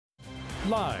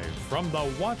Live from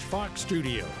the Watch Fox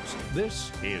studios,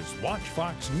 this is Watch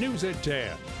Fox News at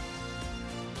 10.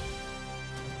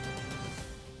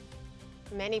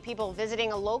 Many people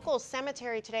visiting a local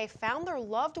cemetery today found their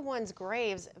loved ones'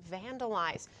 graves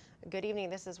vandalized. Good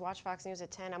evening, this is Watch Fox News at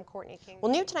 10. I'm Courtney King.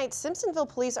 Well, new tonight, Simpsonville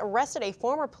police arrested a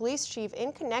former police chief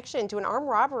in connection to an armed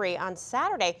robbery on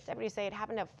Saturday. Deputies say it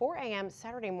happened at 4 a.m.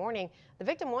 Saturday morning. The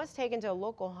victim was taken to a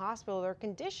local hospital. Their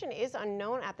condition is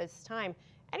unknown at this time.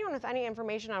 Anyone with any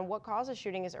information on what caused the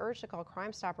shooting is urged to call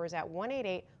Crime Stoppers at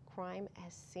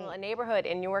 188-CRIME-SC. Well, a neighborhood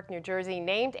in Newark, New Jersey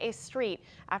named a street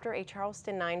after a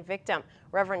Charleston 9 victim.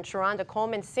 Reverend Sharonda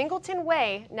Coleman Singleton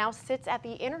Way now sits at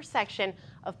the intersection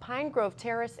of Pine Grove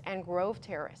Terrace and Grove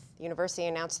Terrace. The university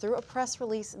announced through a press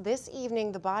release this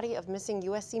evening the body of missing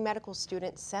USC medical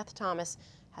student Seth Thomas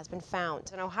has been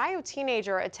found. An Ohio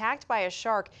teenager attacked by a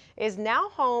shark is now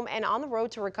home and on the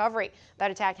road to recovery. That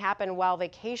attack happened while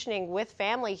vacationing with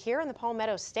family here in the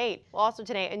Palmetto State. Well, also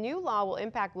today, a new law will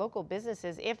impact local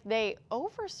businesses. If they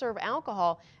overserve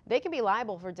alcohol, they can be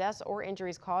liable for deaths or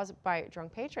injuries caused by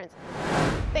drunk patrons.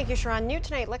 Thank you, Sharon. New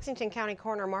tonight, Lexington County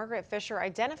Coroner Margaret Fisher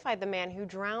identified the man who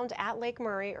drowned at Lake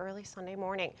Murray early Sunday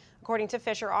morning. According to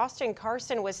Fisher, Austin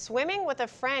Carson was swimming with a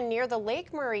friend near the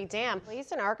Lake Murray Dam.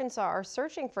 Police in Arkansas are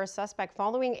searching for a suspect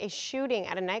following a shooting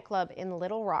at a nightclub in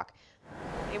Little Rock.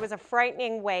 It was a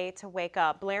frightening way to wake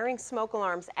up. Blaring smoke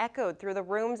alarms echoed through the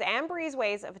rooms and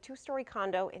breezeways of a two-story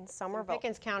condo in Somerville. In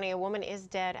Pickens County, a woman is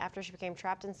dead after she became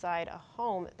trapped inside a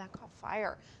home that caught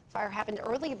fire. Fire happened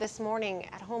early this morning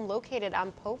at a home located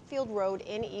on Popefield Road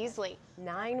in Easley.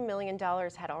 $9 million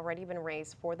had already been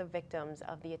raised for the victims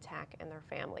of the attack and their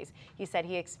families. He said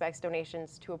he expects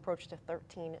donations to approach to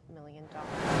 $13 million.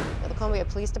 Now, the Columbia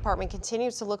Police Department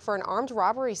continues to look for an armed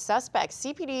robbery suspect.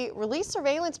 CPD released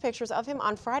surveillance pictures of him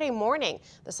on Friday morning.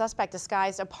 The suspect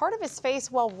disguised a part of his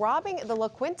face while robbing the La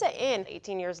Quinta Inn.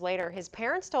 18 years later, his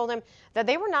parents told him that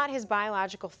they were not his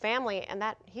biological family and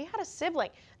that he had a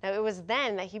sibling. Now, it was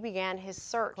then that he began his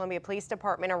search. Columbia Police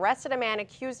Department arrested a man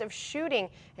accused of shooting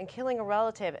and killing a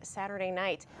relative Saturday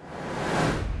night.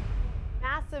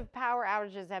 Massive power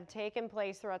outages have taken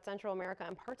place throughout Central America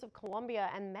and parts of Colombia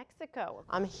and Mexico.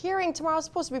 I'm hearing tomorrow's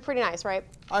supposed to be pretty nice, right?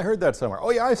 I heard that somewhere. Oh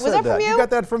yeah, I said Was that from you? You got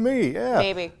that from me, yeah.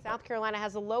 Maybe. South Carolina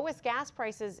has the lowest gas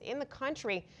prices in the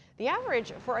country. The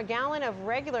average for a gallon of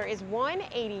regular is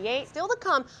 $1.88. Still to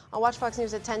come on Watch Fox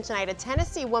News at 10 tonight, a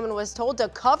Tennessee woman was told to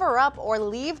cover up or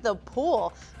leave the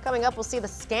pool. Coming up, we'll see the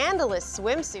scandalous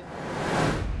swimsuit.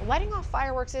 Lighting off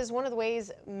fireworks is one of the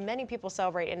ways many people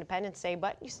celebrate Independence Day,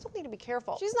 but you still need to be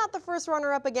careful. She's not the first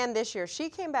runner-up again this year. She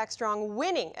came back strong,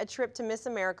 winning a trip to Miss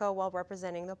America while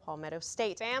representing the Palmetto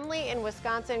State. Family in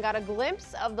Wisconsin got a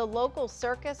glimpse of the local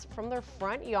circus from their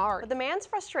front yard. But the man's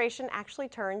frustration actually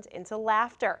turned into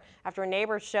laughter after a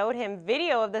neighbor showed him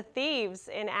video of the thieves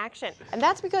in action. And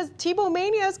that's because Tebow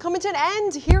Mania is coming to an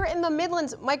end here in the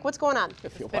Midlands. Mike, what's going on?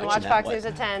 It's been Watch Fox News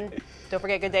at 10. Don't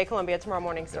forget Good Day Columbia tomorrow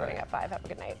morning starting at 5. Have a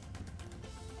good night.